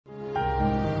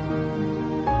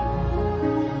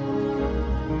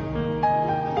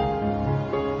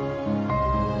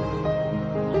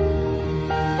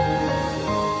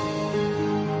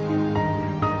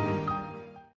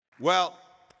Well,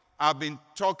 I've been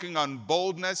talking on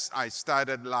boldness. I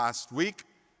started last week,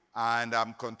 and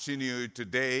I'm continuing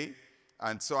today.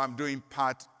 And so I'm doing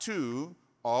part 2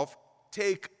 of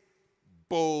Take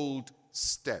Bold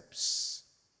Steps.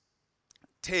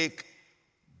 Take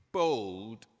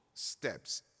bold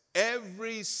steps.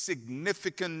 Every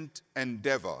significant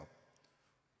endeavor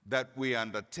that we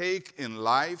undertake in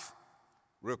life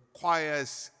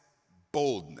requires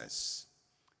boldness.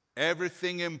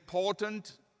 Everything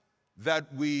important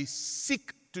that we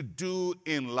seek to do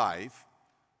in life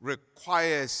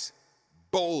requires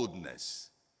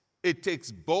boldness. It takes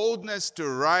boldness to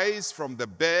rise from the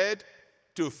bed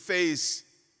to face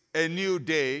a new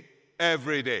day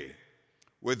every day.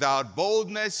 Without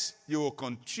boldness, you will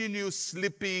continue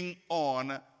slipping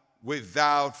on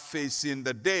without facing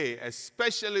the day,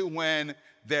 especially when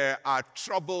there are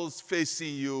troubles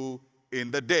facing you in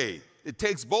the day. It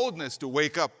takes boldness to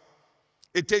wake up.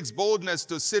 It takes boldness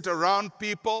to sit around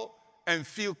people and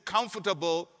feel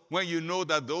comfortable when you know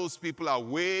that those people are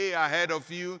way ahead of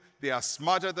you, they are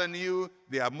smarter than you,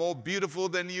 they are more beautiful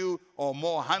than you, or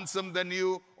more handsome than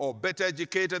you, or better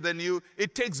educated than you.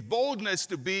 It takes boldness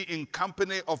to be in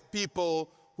company of people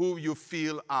who you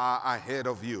feel are ahead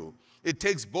of you. It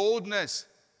takes boldness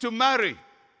to marry. It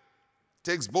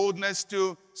takes boldness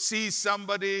to see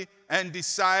somebody and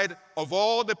decide, of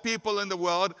all the people in the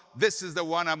world, this is the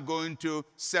one I'm going to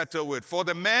settle with. For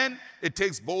the men, it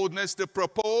takes boldness to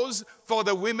propose. For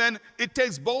the women, it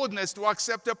takes boldness to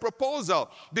accept a proposal,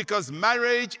 because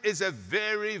marriage is a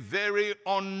very, very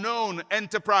unknown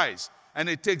enterprise, and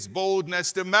it takes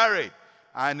boldness to marry.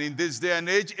 And in this day and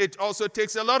age, it also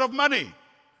takes a lot of money.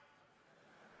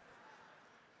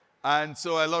 And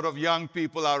so a lot of young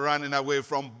people are running away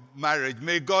from marriage.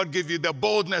 May God give you the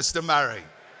boldness to marry.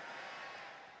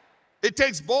 It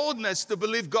takes boldness to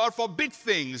believe God for big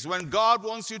things. When God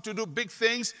wants you to do big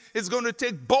things, it's going to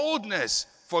take boldness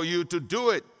for you to do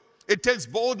it. It takes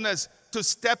boldness to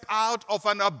step out of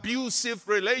an abusive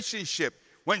relationship.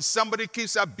 When somebody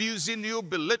keeps abusing you,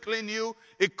 belittling you,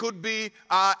 it could be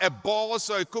a boss,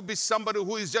 or it could be somebody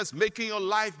who is just making your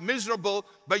life miserable,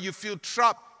 but you feel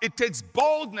trapped. It takes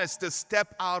boldness to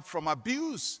step out from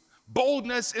abuse.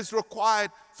 Boldness is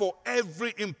required for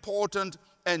every important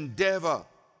endeavor.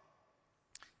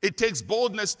 It takes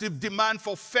boldness to demand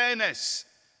for fairness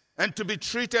and to be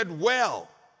treated well.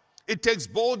 It takes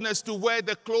boldness to wear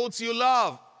the clothes you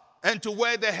love, and to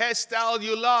wear the hairstyle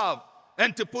you love,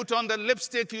 and to put on the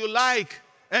lipstick you like,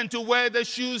 and to wear the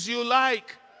shoes you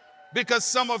like. Because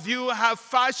some of you have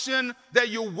fashion that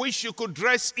you wish you could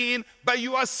dress in, but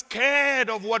you are scared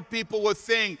of what people will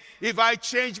think. If I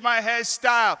change my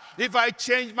hairstyle, if I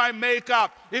change my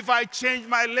makeup, if I change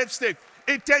my lipstick,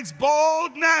 it takes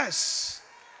boldness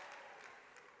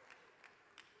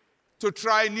to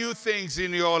try new things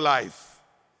in your life.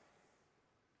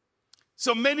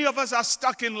 So many of us are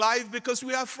stuck in life because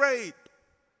we are afraid.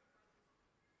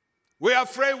 We are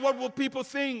afraid, what will people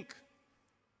think?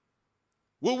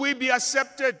 Will we be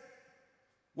accepted?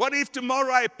 What if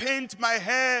tomorrow I paint my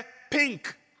hair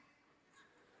pink?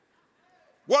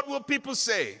 What will people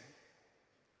say?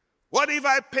 What if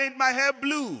I paint my hair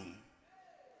blue?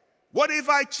 What if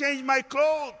I change my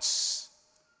clothes?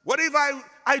 What if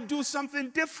I do something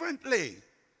differently?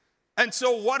 And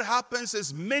so what happens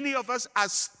is many of us are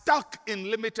stuck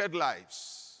in limited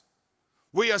lives.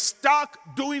 We are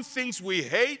stuck doing things we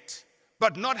hate,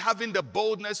 but not having the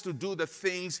boldness to do the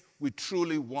things we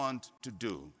truly want to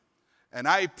do. And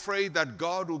I pray that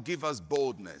God will give us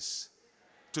boldness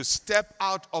to step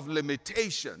out of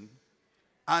limitation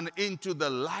and into the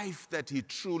life that He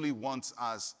truly wants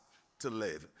us to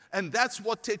live. And that's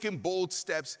what taking bold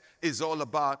steps is all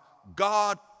about.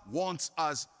 God wants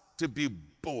us to be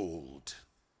bold.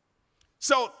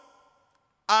 So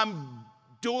I'm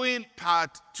doing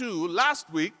part 2.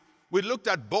 Last week, we looked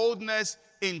at boldness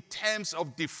in terms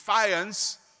of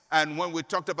defiance, and when we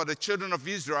talked about the children of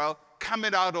Israel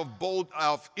coming out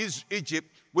of Egypt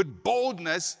with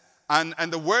boldness, and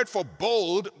the word for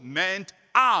bold meant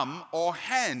arm or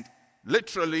hand,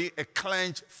 literally a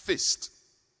clenched fist.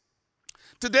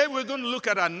 Today we're going to look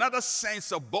at another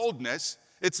sense of boldness.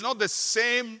 It's not the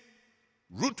same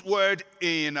root word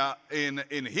in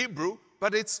Hebrew,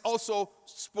 but it's also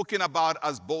spoken about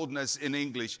as boldness in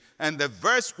English. And the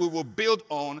verse we will build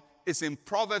on is in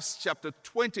Proverbs chapter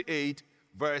 28,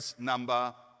 verse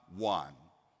number 1.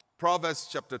 Proverbs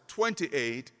chapter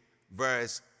 28,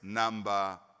 verse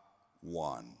number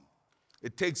 1.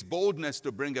 It takes boldness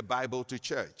to bring a Bible to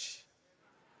church.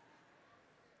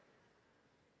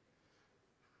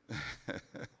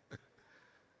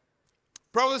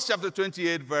 Proverbs chapter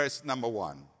 28, verse number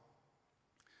 1.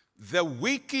 The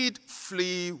wicked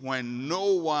flee when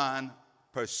no one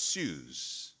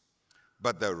pursues,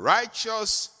 but the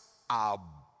righteous are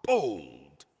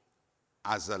bold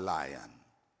as a lion.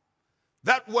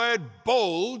 That word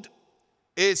bold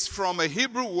is from a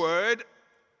Hebrew word,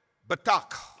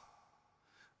 batak,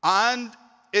 and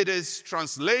it is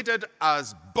translated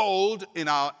as bold in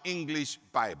our English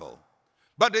Bible.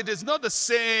 But it is not the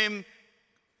same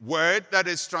word that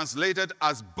is translated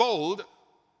as bold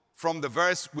from the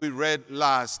verse we read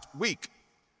last week.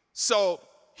 So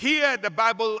here the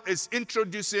Bible is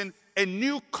introducing a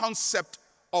new concept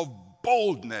of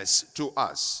boldness to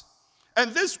us.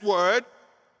 And this word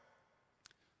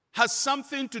has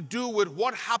something to do with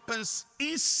what happens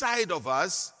inside of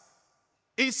us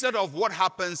instead of what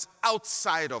happens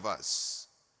outside of us.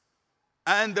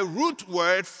 And the root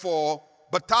word for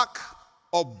batak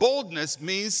or boldness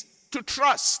means to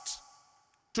trust.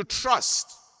 To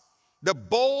trust. The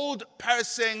bold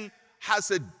person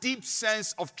has a deep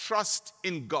sense of trust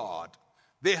in God.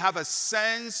 They have a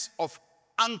sense of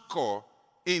anchor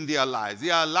in their lives.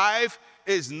 Their life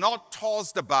is not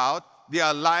tossed about.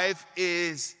 Their life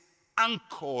is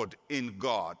anchored in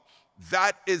God.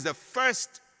 That is the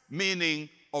first meaning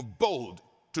of bold,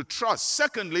 to trust.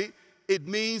 Secondly, it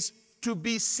means to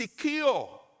be secure.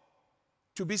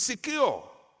 To be secure.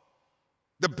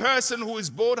 The person who is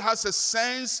bold has a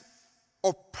sense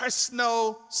of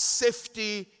personal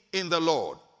safety in the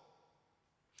Lord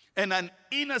and an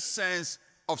inner sense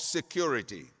of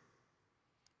security.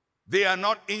 They are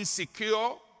not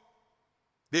insecure.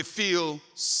 They feel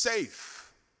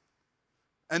safe.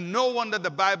 And no wonder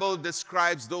the Bible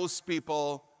describes those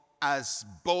people as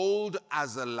bold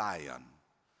as a lion.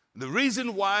 The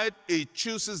reason why it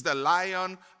chooses the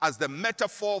lion as the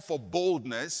metaphor for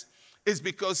boldness is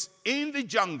because in the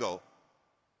jungle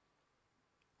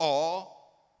or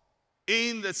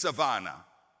in the savannah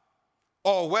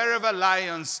or wherever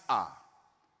lions are,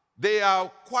 they are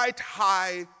quite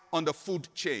high on the food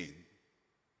chain.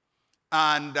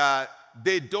 And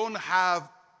they don't have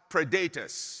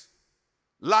predators.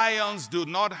 Lions do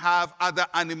not have other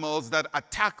animals that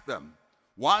attack them.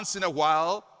 Once in a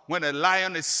while, when a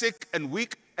lion is sick and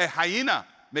weak, a hyena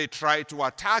may try to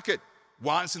attack it.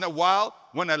 Once in a while,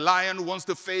 when a lion wants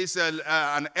to face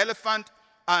an elephant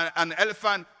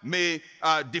may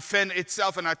defend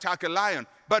itself and attack a lion.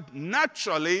 But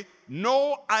naturally,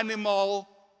 no animal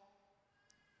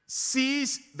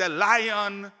sees the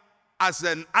lion as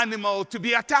an animal to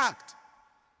be attacked.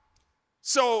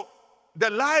 So the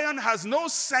lion has no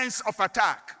sense of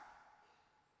attack.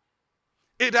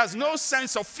 It has no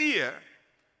sense of fear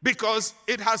because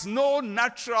it has no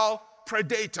natural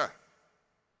predator.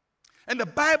 And the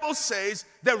Bible says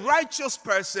the righteous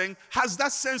person has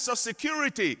that sense of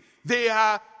security. They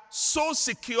are so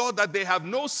secure that they have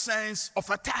no sense of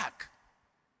attack,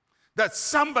 that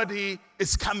somebody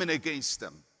is coming against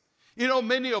them. You know,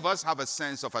 many of us have a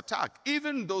sense of attack,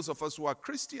 even those of us who are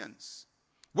Christians.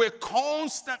 We're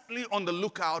constantly on the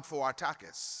lookout for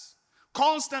attackers,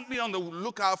 constantly on the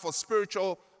lookout for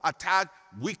spiritual attack,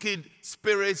 wicked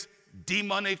spirits,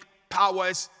 demonic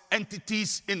powers,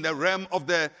 entities in the realm of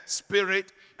the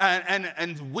spirit,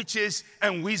 and witches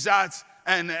and wizards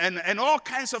and all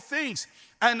kinds of things.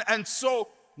 And so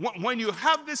when you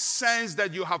have this sense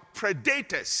that you have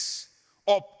predators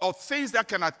or things that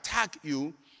can attack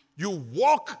you, you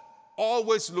walk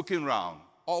always looking around,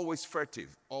 always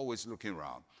furtive, always looking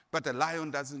around. But a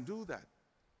lion doesn't do that.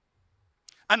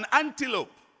 An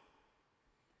antelope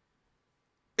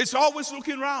is always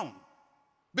looking around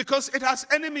because it has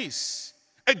enemies.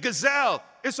 A gazelle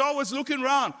is always looking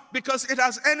around because it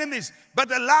has enemies. But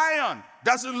the lion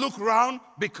doesn't look around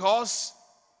because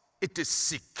it is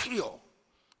secure.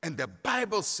 And the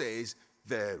Bible says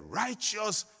the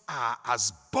righteous are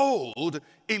as bold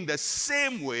in the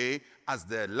same way as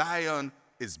the lion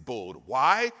is bold.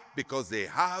 Why? Because they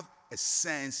have a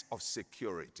sense of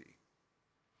security.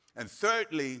 And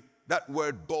thirdly, that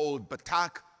word bold,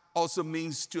 batak, also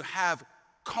means to have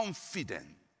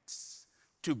confidence,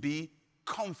 to be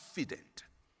confident.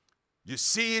 You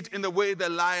see it in the way the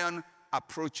lion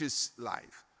approaches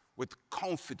life, with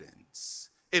confidence.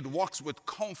 It walks with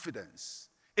confidence.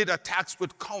 It attacks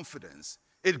with confidence.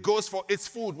 It goes for its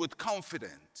food with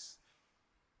confidence.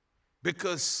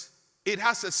 Because it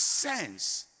has a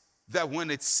sense that when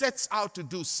it sets out to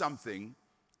do something,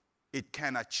 it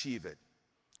can achieve it.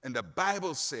 And the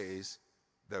Bible says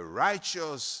the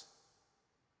righteous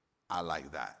are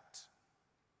like that.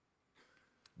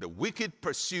 The wicked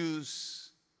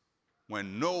pursues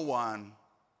when no one,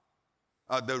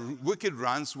 the wicked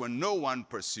runs when no one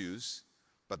pursues,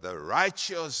 but the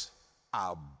righteous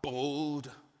are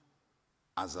bold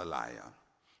as a liar.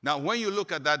 Now, when you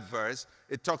look at that verse,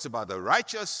 it talks about the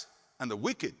righteous and the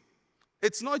wicked.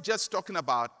 It's not just talking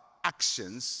about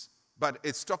actions, but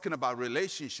it's talking about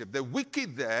relationship. The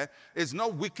wicked there is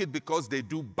not wicked because they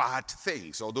do bad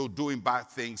things, although doing bad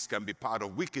things can be part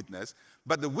of wickedness.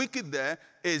 But the wicked there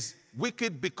is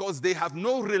wicked because they have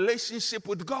no relationship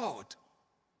with God.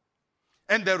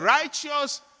 And the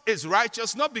righteous is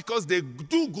righteous not because they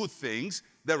do good things.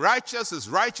 The righteous is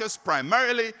righteous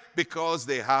primarily because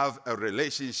they have a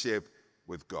relationship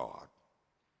with God.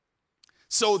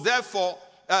 So therefore,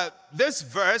 this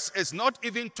verse is not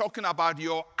even talking about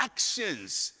your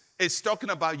actions. It's talking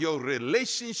about your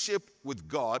relationship with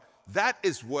God. That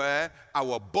is where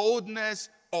our boldness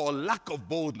or lack of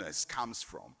boldness comes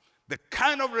from. The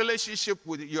kind of relationship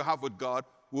you have with God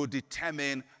will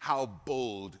determine how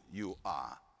bold you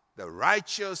are. The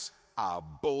righteous are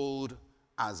bold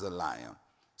as a lion.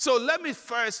 So let me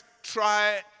first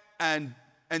try and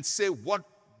say what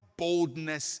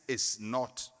boldness is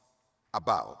not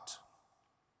about.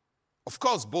 Of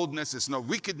course, boldness is not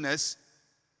wickedness.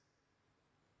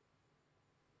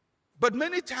 But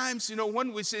many times,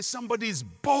 when we say somebody is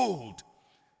bold,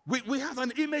 we have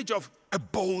an image of a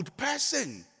bold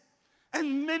person.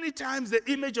 And many times the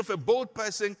image of a bold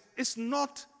person is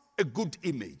not a good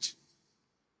image.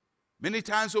 Many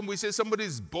times when we say somebody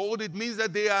is bold, it means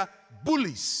that they are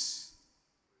bullies.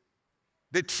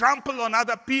 They trample on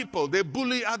other people. They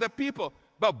bully other people.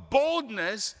 But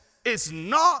boldness is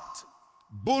not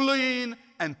bullying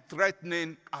and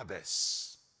threatening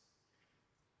others.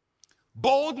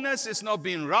 Boldness is not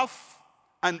being rough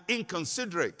and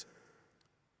inconsiderate.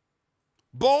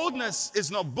 Boldness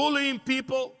is not bullying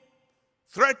people,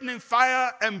 threatening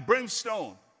fire and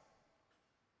brimstone.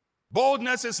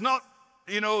 Boldness is not,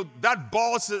 that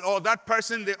boss or that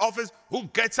person in the office who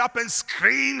gets up and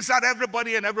screams at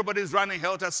everybody and everybody's running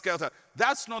helter-skelter.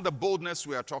 That's not the boldness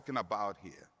we are talking about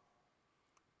here.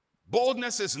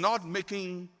 Boldness is not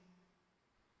making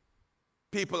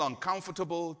people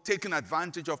uncomfortable, taking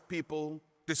advantage of people,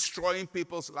 destroying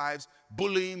people's lives,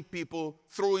 bullying people,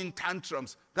 throwing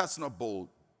tantrums. That's not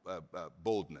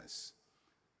boldness.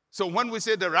 So when we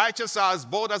say the righteous are as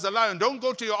bold as a lion, don't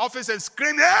go to your office and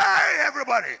scream, "Hey,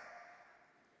 everybody,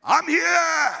 I'm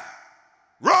here.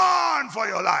 Run for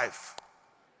your life."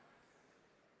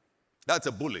 That's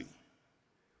a bully.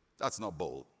 That's not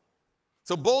bold.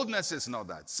 So boldness is not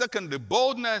that. Secondly,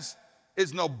 boldness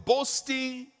is not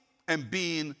boasting and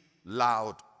being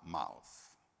loud-mouthed,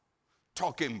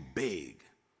 talking big,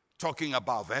 talking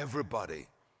above everybody,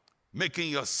 making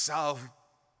yourself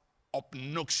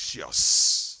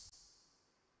obnoxious.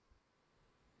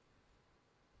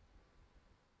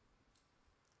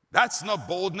 That's not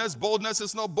boldness. Boldness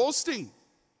is not boasting.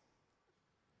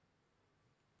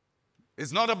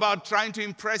 It's not about trying to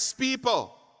impress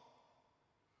people.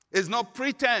 It's not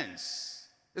pretense.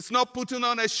 It's not putting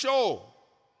on a show.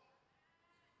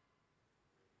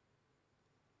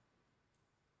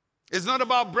 It's not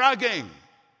about bragging.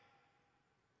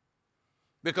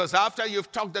 Because after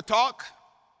you've talked the talk,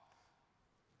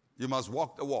 you must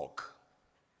walk the walk.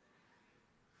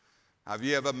 Have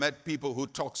you ever met people who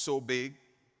talk so big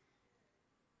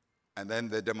and then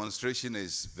the demonstration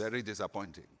is very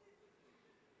disappointing?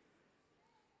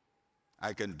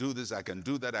 I can do this, I can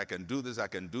do that, I can do this, I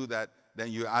can do that.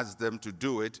 Then you ask them to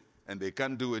do it, and they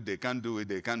can't do it, they can't do it,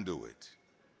 they can't do it.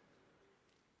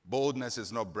 Boldness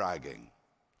is not bragging.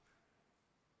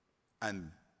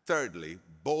 And thirdly,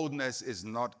 boldness is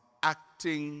not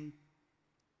acting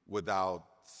without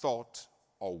thought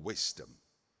or wisdom.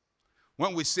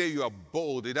 When we say you are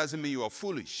bold, it doesn't mean you are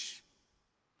foolish.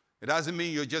 It doesn't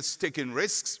mean you're just taking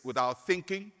risks without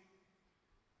thinking.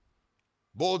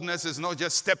 Boldness is not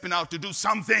just stepping out to do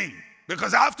something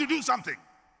because I have to do something.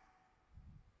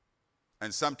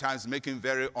 And sometimes making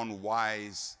very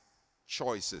unwise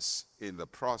choices in the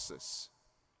process.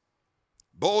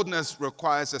 Boldness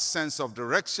requires a sense of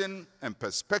direction and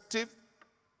perspective.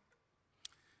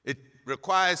 It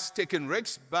requires taking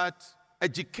risks, but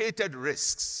educated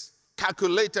risks,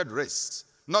 calculated risks,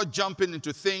 not jumping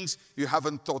into things you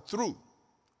haven't thought through.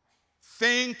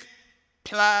 Think,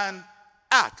 plan,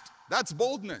 act. That's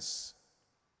boldness.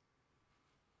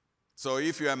 So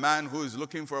if you're a man who is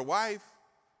looking for a wife,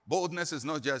 boldness is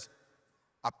not just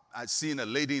seeing a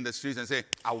lady in the streets and say,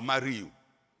 "I will marry you."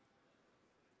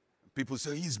 People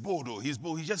say, "He's bold, oh, he's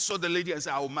bold. He just saw the lady and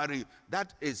said, I will marry you."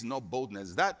 That is not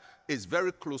boldness. That is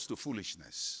very close to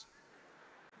foolishness.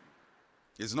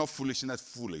 It's not foolishness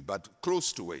fully, but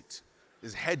close to it.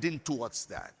 It's heading towards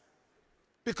that.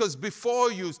 Because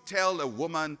before you tell a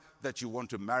woman that you want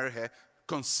to marry her,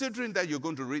 considering that you're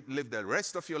going to live the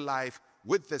rest of your life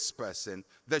with this person,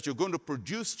 that you're going to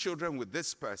produce children with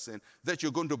this person, that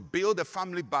you're going to build a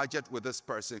family budget with this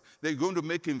person, that you're going to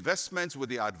make investments with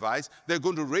the advice, they're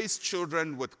going to raise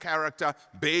children with character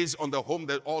based on the home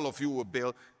that all of you will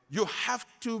build. You have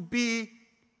to be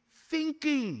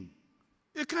thinking.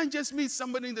 You can't just meet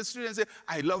somebody in the street and say,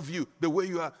 I love you the way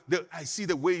you are. I see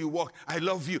the way you walk. I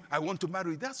love you. I want to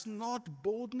marry you. That's not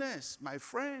boldness, my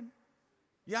friend.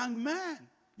 Young man,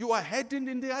 you are heading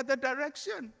in the other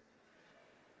direction.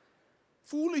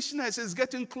 Foolishness is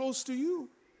getting close to you.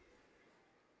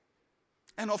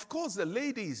 And of course, the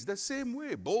ladies, the same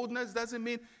way. Boldness doesn't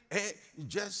mean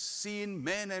just seeing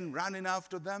men and running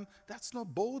after them. That's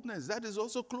not boldness. That is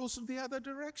also close to the other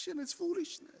direction. It's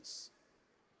foolishness.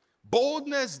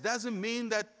 Boldness doesn't mean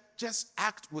that just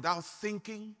act without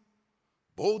thinking.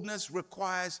 Boldness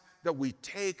requires that we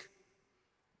take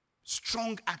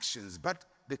strong actions, but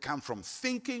they come from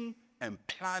thinking and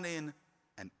planning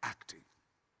and acting.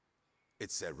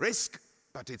 It's a risk,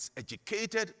 but it's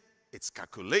educated, it's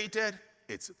calculated,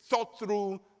 it's thought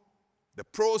through. The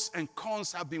pros and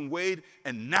cons have been weighed,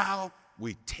 and now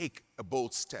we take a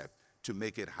bold step to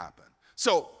make it happen.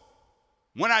 So,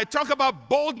 when I talk about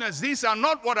boldness, these are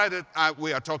not what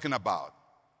we are talking about.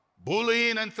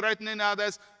 Bullying and threatening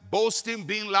others, boasting,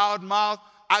 being loudmouthed,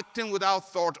 acting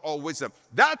without thought or wisdom.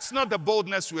 That's not the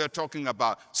boldness we are talking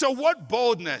about. So what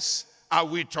boldness are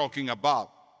we talking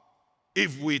about?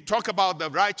 If we talk about the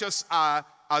righteous are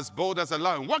as bold as a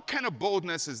lion, what kind of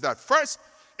boldness is that? First,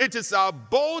 it is our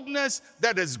boldness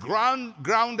that is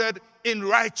grounded in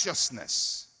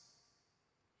righteousness.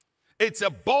 It's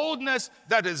a boldness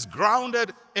that is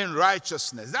grounded in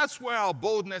righteousness. That's where our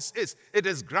boldness is. It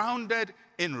is grounded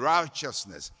in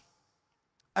righteousness.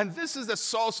 And this is the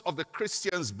source of the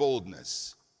Christian's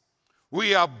boldness.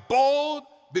 We are bold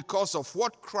because of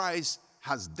what Christ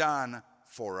has done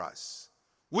for us.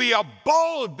 We are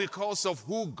bold because of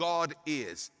who God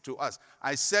is to us.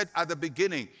 I said at the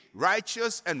beginning,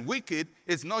 righteous and wicked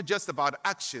is not just about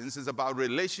actions, it's about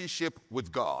relationship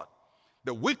with God.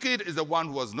 The wicked is the one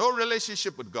who has no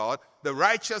relationship with God. The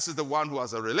righteous is the one who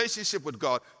has a relationship with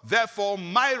God. Therefore,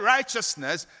 my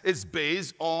righteousness is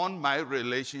based on my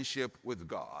relationship with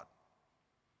God.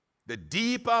 The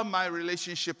deeper my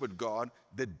relationship with God,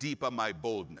 the deeper my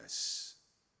boldness.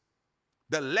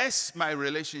 The less my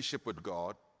relationship with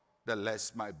God, the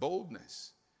less my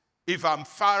boldness. If I'm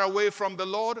far away from the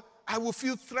Lord, I will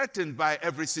feel threatened by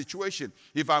every situation.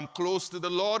 If I'm close to the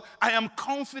Lord, I am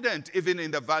confident even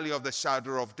in the valley of the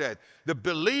shadow of death. The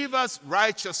believer's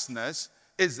righteousness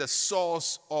is the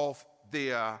source of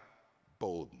their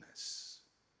boldness.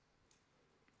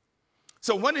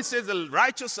 So when it says the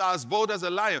righteous are as bold as a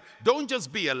lion, don't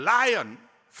just be a lion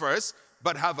first,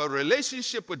 but have a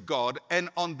relationship with God. And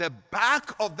on the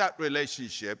back of that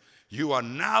relationship, you are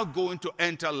now going to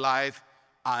enter life,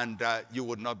 and you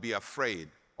would not be afraid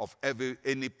of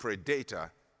any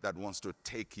predator that wants to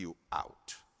take you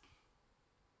out.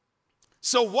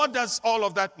 So what does all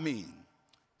of that mean?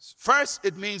 First,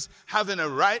 it means having a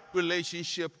right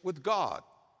relationship with God.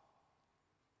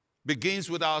 Begins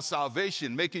with our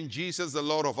salvation, making Jesus the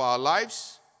Lord of our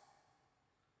lives,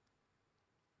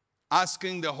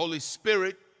 asking the Holy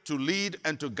Spirit to lead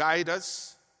and to guide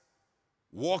us,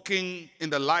 walking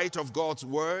in the light of God's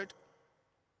word.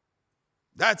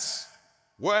 That's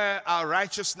where our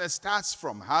righteousness starts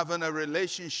from, having a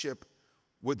relationship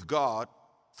with God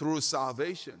through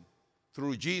salvation,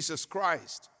 through Jesus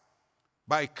Christ.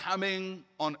 By coming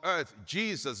on earth,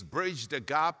 Jesus bridged the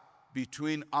gap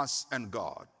between us and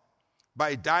God.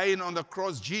 By dying on the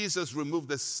cross, Jesus removed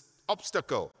the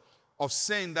obstacle of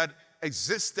sin that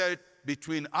existed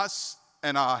between us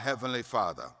and our Heavenly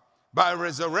Father. By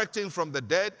resurrecting from the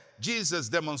dead, Jesus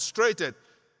demonstrated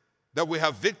that we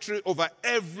have victory over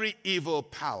every evil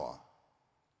power.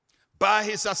 By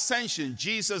his ascension,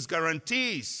 Jesus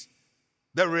guarantees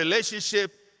the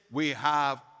relationship we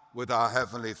have with our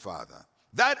Heavenly Father.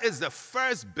 That is the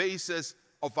first basis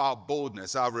of our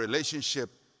boldness, our relationship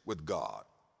with God.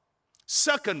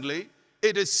 Secondly,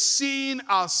 it is seeing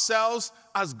ourselves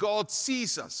as God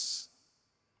sees us.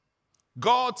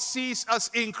 God sees us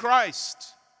in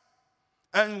Christ,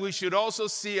 and we should also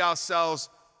see ourselves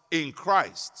in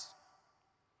Christ.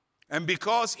 And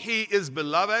because he is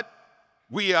beloved,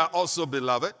 we are also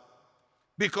beloved.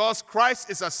 Because Christ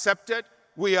is accepted,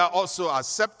 we are also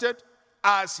accepted.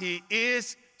 As he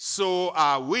is, so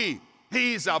are we.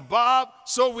 He is above,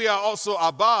 so we are also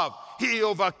above. He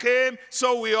overcame,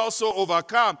 so we also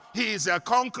overcome. He is a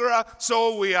conqueror,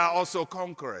 so we are also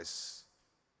conquerors.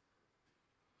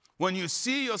 When you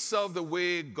see yourself the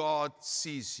way God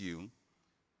sees you,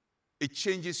 it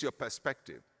changes your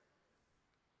perspective.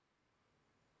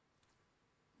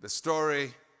 The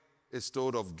story is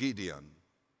told of Gideon,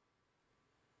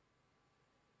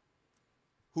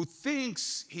 who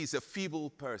thinks he's a feeble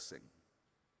person.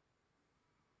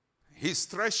 He's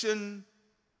threshing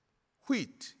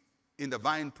wheat in the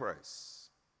vine press.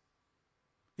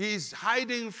 He's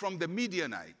hiding from the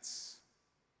Midianites.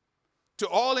 To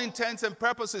all intents and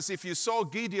purposes, if you saw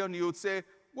Gideon, you would say,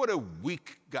 what a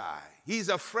weak guy. He's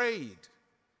afraid.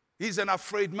 He's an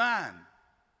afraid man.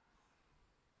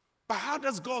 But how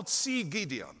does God see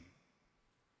Gideon?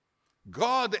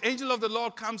 God, the angel of the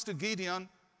Lord, comes to Gideon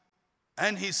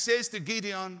and he says to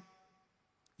Gideon,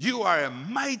 you are a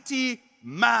mighty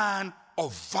man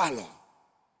of valor.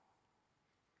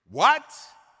 What?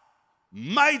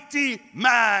 Mighty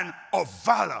man of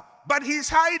valor. But he's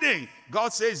hiding.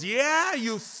 God says, yeah,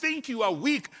 you think you are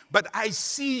weak, but I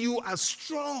see you as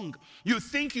strong. You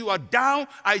think you are down,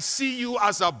 I see you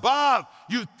as above.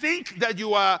 You think that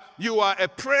you are a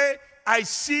prey, I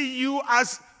see you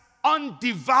as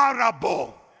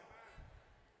undevourable.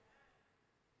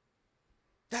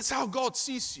 That's how God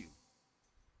sees you.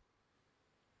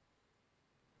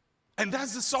 And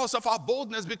that's the source of our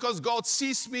boldness, because God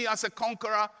sees me as a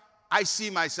conqueror. I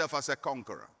see myself as a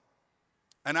conqueror.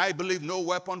 And I believe no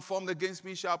weapon formed against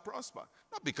me shall prosper.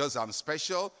 Not because I'm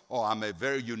special or I'm a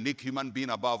very unique human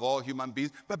being above all human beings,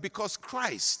 but because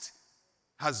Christ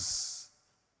has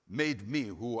made me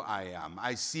who I am.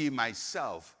 I see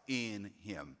myself in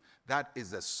him. That is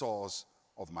the source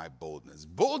of my boldness.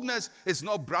 Boldness is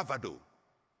not bravado.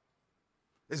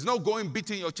 It's not going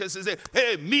beating your chest and say,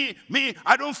 hey, me,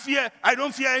 I don't fear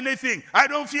anything. I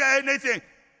don't fear anything.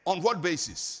 On what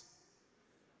basis?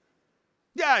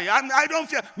 Yeah, I don't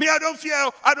fear. Me, I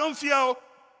don't fear.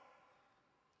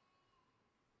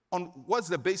 On what's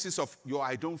the basis of your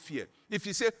I don't fear? If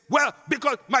you say, well,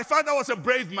 because my father was a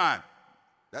brave man,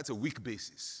 that's a weak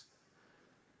basis.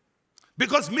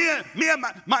 Because me and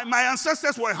my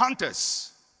ancestors were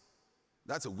hunters,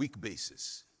 that's a weak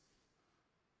basis.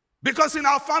 Because in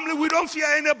our family we don't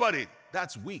fear anybody,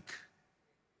 that's weak.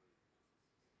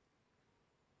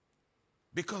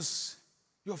 Because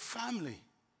your family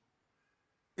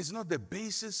is not the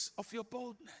basis of your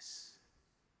boldness.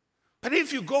 But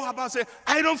if you go about saying,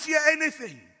 I don't fear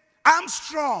anything, I'm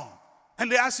strong,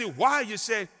 and they ask you why, you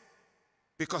say,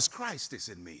 because Christ is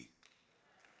in me,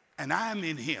 and I am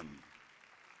in him.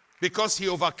 Because he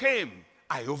overcame,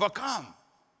 I overcome.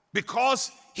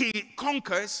 Because he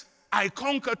conquers, I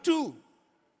conquer too.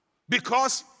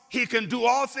 Because he can do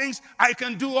all things, I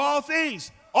can do all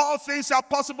things. All things are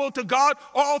possible to God.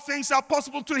 All things are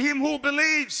possible to him who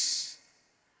believes.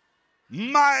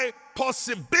 My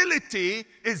possibility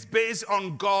is based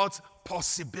on God's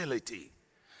possibility.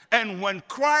 And when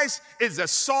Christ is the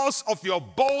source of your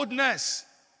boldness,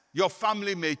 your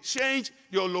family may change,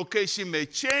 your location may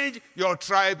change, your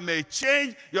tribe may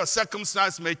change, your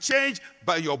circumstance may change,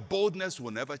 but your boldness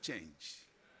will never change.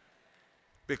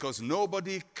 Because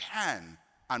nobody can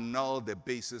annul the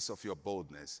basis of your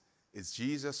boldness. It's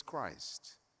Jesus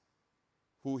Christ,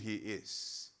 who he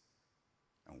is,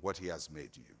 and what he has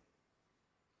made you.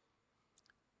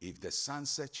 If the Son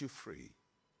sets you free,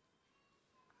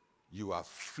 you are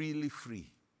freely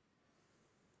free.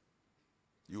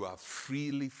 You are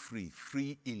freely free,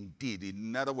 free indeed.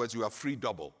 In other words, you are free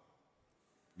double.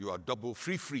 You are double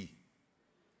free.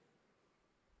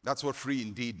 That's what free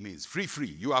indeed means. Free.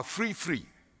 You are free.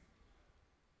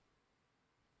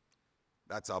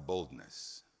 That's our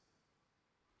boldness.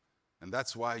 And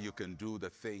that's why you can do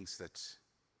the things that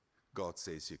God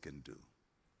says you can do.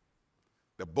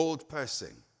 The bold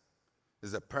person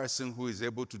is a person who is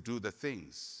able to do the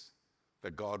things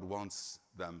that God wants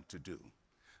them to do.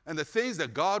 And the things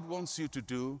that God wants you to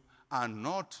do are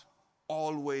not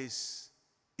always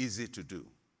easy to do.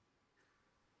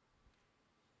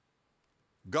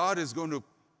 God is going to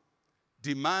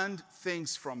demand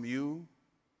things from you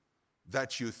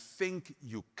that you think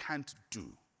you can't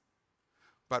do.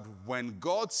 But when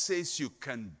God says you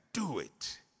can do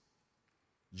it,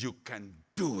 you can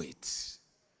do it.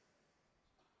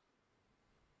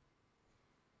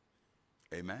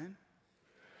 Amen?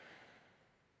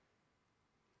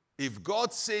 If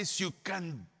God says you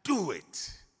can do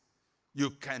it,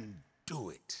 you can do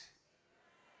it.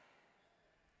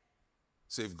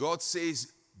 So if God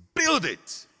says build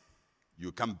it,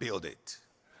 you can build it.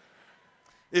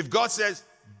 If God says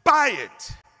buy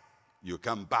it, you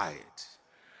can buy it.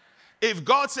 If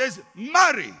God says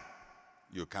marry,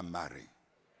 you can marry.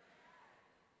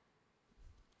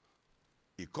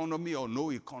 Economy or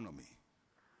no economy.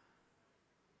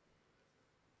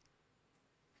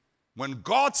 When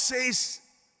God says,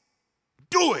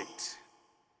 do it,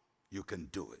 you can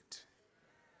do it.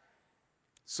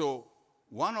 So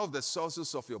one of the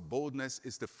sources of your boldness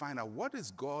is to find out, what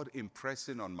is God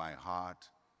impressing on my heart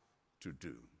to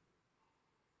do?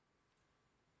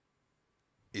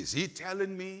 Is he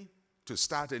telling me to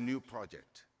start a new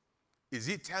project? Is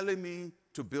he telling me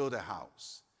to build a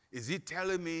house? Is he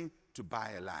telling me to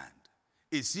buy a land?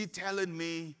 Is he telling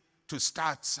me to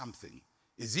start something?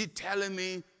 Is he telling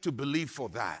me to believe for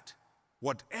that?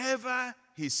 Whatever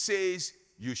he says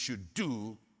you should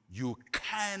do, you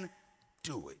can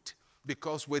do it.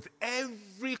 Because with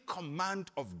every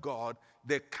command of God,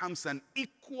 there comes an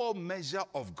equal measure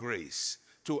of grace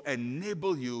to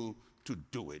enable you to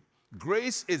do it.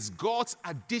 Grace is God's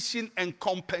addition and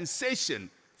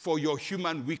compensation for your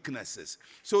human weaknesses,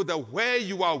 so that where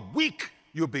you are weak,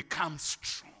 you become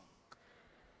strong.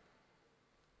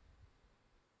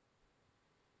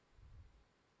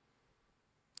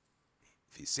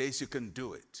 If he says you can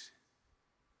do it,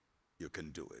 you can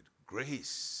do it.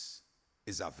 Grace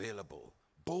is available.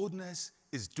 Boldness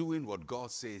is doing what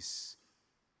God says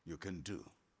you can do.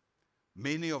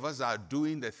 Many of us are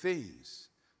doing the things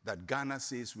that Ghana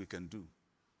says we can do.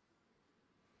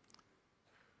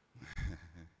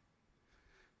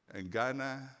 And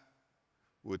Ghana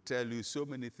will tell you so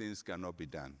many things cannot be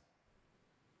done.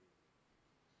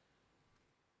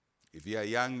 If you're a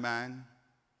young man,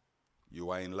 you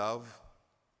are in love,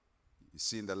 you've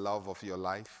seen the love of your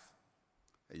life,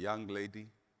 a young lady,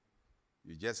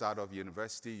 you're just out of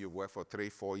university, you work for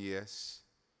 3-4 years,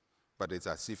 but it's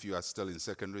as if you are still in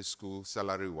secondary school,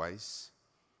 salary-wise.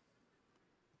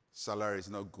 Salary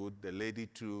is not good. The lady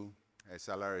too, her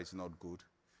salary is not good.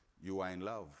 You are in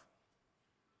love.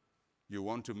 You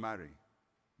want to marry,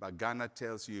 but Ghana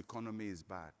tells you economy is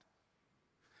bad.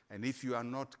 And if you are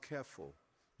not careful,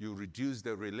 you reduce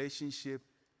the relationship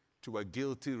to a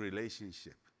guilty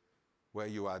relationship, where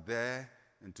you are there,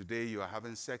 and today you are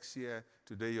having sex here,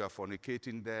 today you are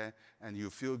fornicating there, and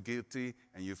you feel guilty,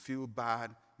 and you feel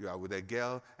bad. You are with a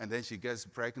girl, and then she gets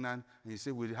pregnant, and you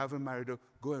say, we haven't married her,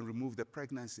 go and remove the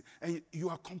pregnancy. And you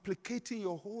are complicating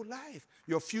your whole life.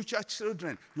 Your future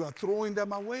children, you are throwing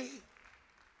them away.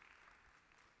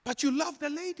 But you love the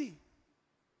lady.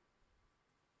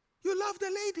 You love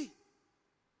the lady.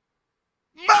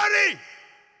 Marry!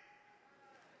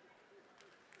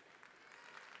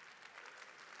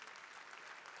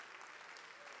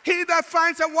 He that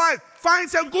finds a wife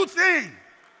finds a good thing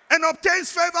and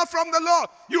obtains favor from the Lord.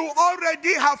 You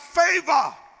already have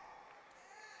favor.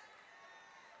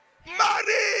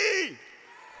 Marry!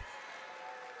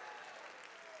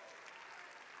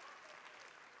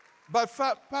 But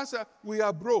Pastor, we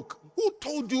are broke. Who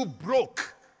told you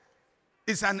broke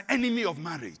is an enemy of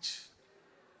marriage?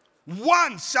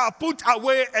 One shall put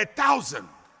away 1,000.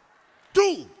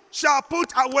 Two shall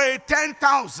put away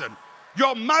 10,000.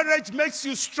 Your marriage makes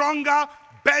you stronger,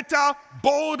 better,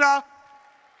 bolder,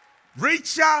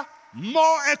 richer,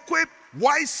 more equipped,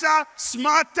 wiser,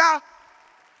 smarter.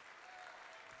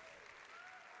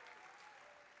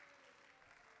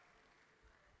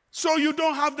 So you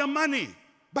don't have the money,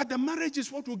 but the marriage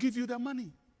is what will give you the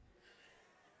money.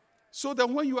 So that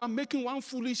when you are making one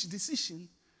foolish decision,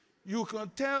 you can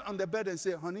tell on the bed and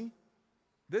say, honey,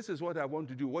 this is what I want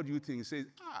to do. What do you think? He says,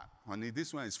 honey,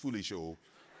 this one is foolish. Oh.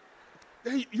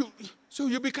 Then so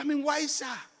you're becoming wiser.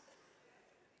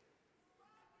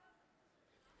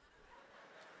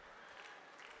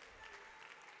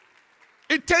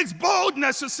 It takes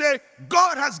boldness to say,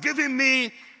 God has given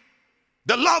me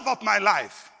the love of my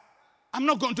life. I'm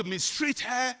not going to mistreat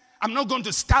her. I'm not going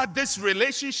to start this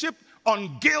relationship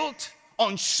on guilt,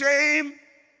 on shame.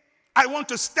 I want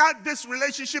to start this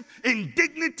relationship in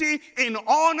dignity, in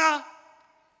honor.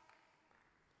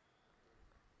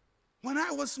 When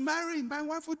I was married, my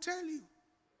wife would tell you,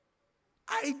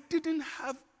 I didn't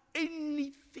have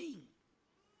anything.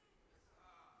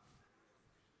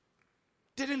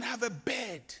 Didn't have a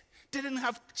bed, didn't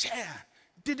have chair,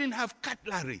 didn't have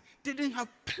cutlery, didn't have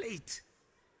plate.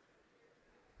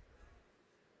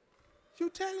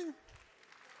 You tell him.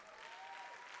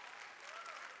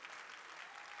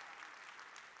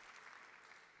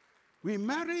 We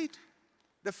married.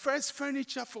 The first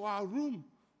furniture for our room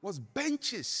was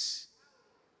benches.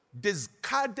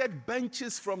 Discarded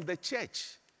benches from the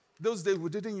church. Those days we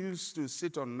didn't used to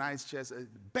sit on nice chairs.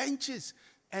 Benches.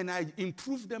 And I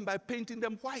improved them by painting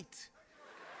them white.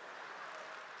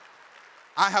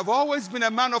 I have always been a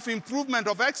man of improvement,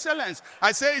 of excellence.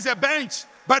 I say it's a bench,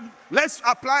 but let's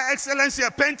apply excellence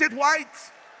here. Paint it white.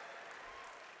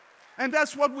 And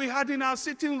that's what we had in our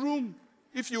sitting room,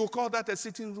 if you call that a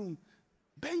sitting room.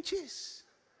 Benches.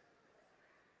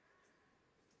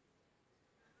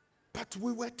 But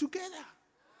we were together.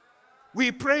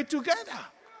 We prayed together.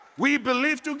 We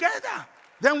believe together.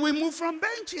 Then we move from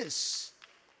benches.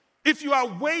 If you are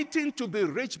waiting to be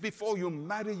rich before you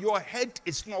marry, your head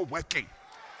is not working.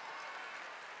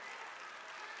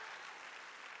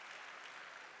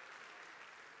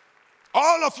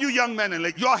 All of you young men,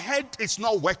 and your head is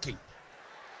not working.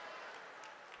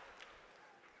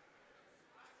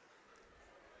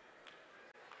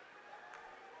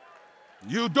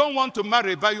 You don't want to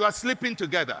marry, but you are sleeping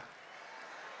together.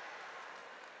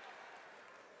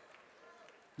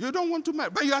 You don't want to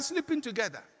marry, but you are sleeping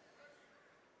together.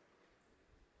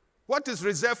 What is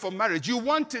reserved for marriage? You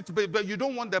want it, but you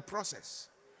don't want the process.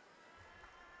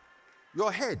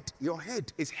 Your head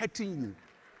is hurting you.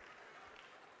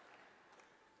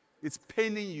 It's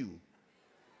paining you.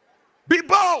 Be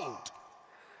bold.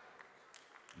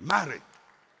 Marry.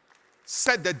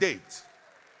 Set the date.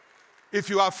 If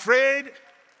you are afraid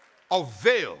of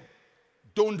veil,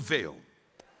 don't veil.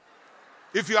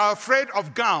 If you are afraid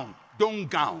of gown, don't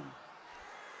gown.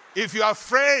 If you are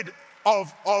afraid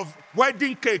of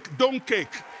wedding cake, don't cake.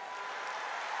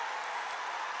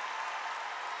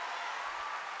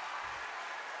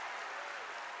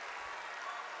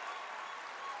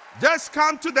 Just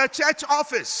come to the church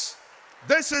office.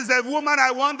 This is the woman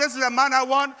I want. This is the man I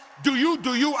want. Do you,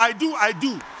 I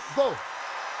do. Go.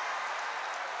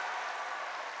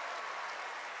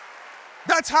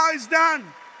 That's how it's done.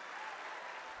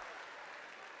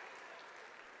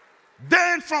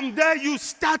 Then from there you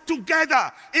start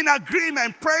together in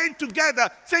agreement, praying together,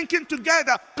 thinking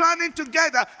together, planning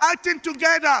together, acting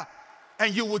together.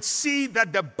 And you would see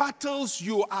that the battles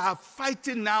you are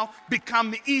fighting now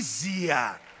become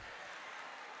easier.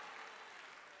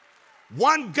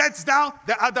 One gets down,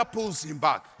 the other pulls him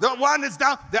back. The one is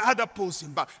down, the other pulls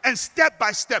him back. And step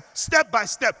by step, step by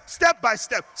step, step by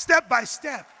step, step by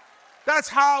step. That's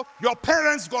how your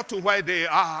parents got to where they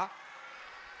are.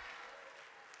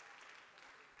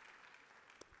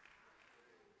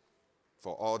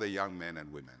 For all the young men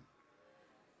and women,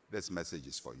 this message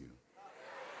is for you.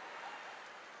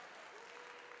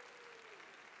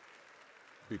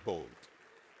 Be bold.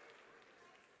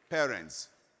 Parents,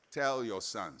 tell your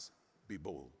sons, be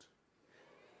bold.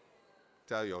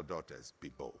 Tell your daughters, be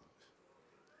bold.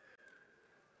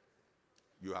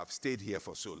 You have stayed here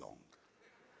for so long.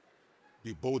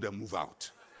 Be bold and move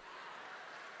out.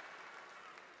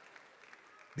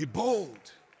 Be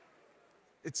bold.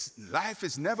 Life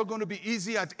is never going to be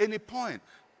easy at any point.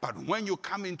 But when you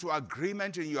come into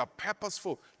agreement and you are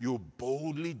purposeful, you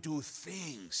boldly do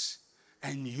things.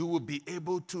 And you will be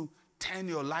able to turn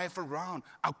your life around,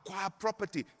 acquire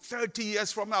property. 30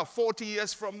 years from now, 40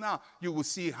 years from now, you will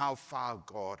see how far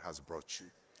God has brought you.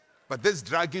 But this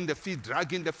dragging the feet,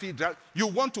 you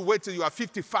want to wait till you are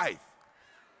 55.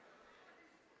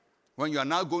 When you are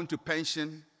now going to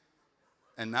pension,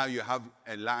 and now you have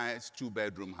a nice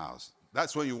 2-bedroom house.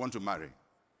 That's when you want to marry.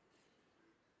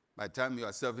 By the time you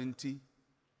are 70,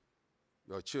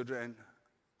 your children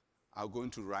are going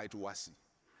to write wasi.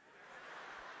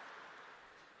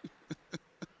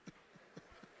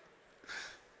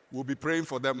 We'll be praying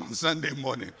for them on Sunday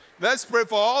morning. Let's pray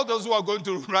for all those who are going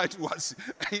to write wasi.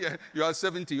 You are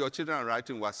 70, your children are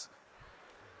writing wasi.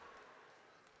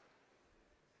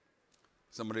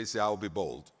 Somebody say, I'll be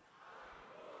bold.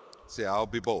 Say, I'll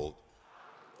be bold.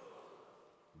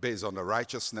 Based on the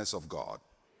righteousness of God.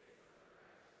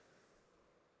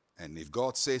 And if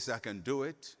God says I can do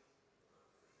it,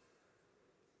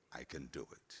 I can do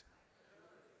it.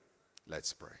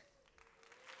 Let's pray.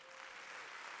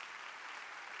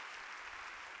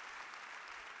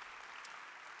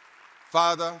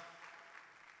 Father,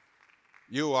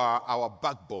 you are our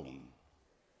backbone.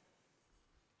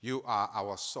 You are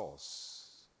our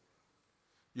source.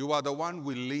 You are the one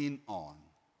we lean on.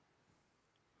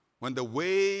 When the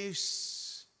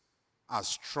waves are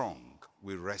strong,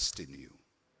 we rest in you.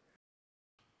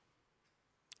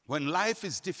 When life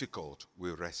is difficult,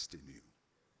 we rest in you.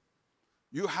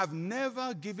 You have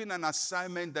never given an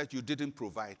assignment that you didn't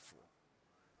provide for.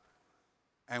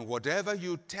 And whatever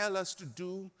you tell us to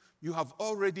do, you have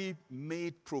already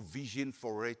made provision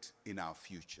for it in our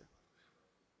future.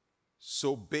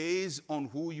 So based on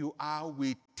who you are,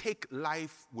 we take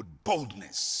life with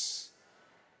boldness.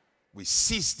 We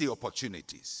seize the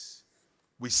opportunities.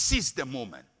 We seize the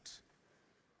moment.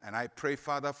 And I pray,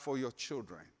 Father, for your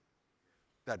children,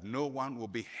 that no one will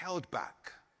be held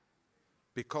back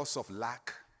because of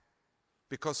lack,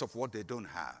 because of what they don't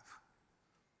have.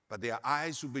 But their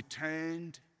eyes will be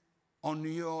turned on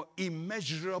your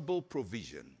immeasurable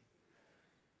provision,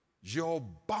 your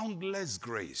boundless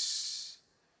grace,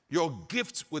 your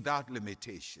gifts without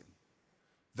limitation,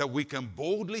 that we can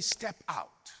boldly step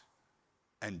out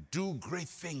and do great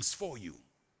things for you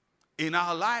in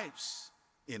our lives,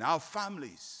 in our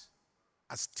families,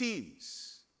 as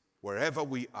teams, wherever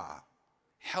we are.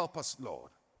 Help us,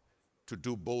 Lord, to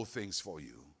do both things for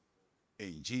you.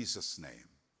 In Jesus' name,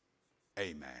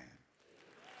 amen.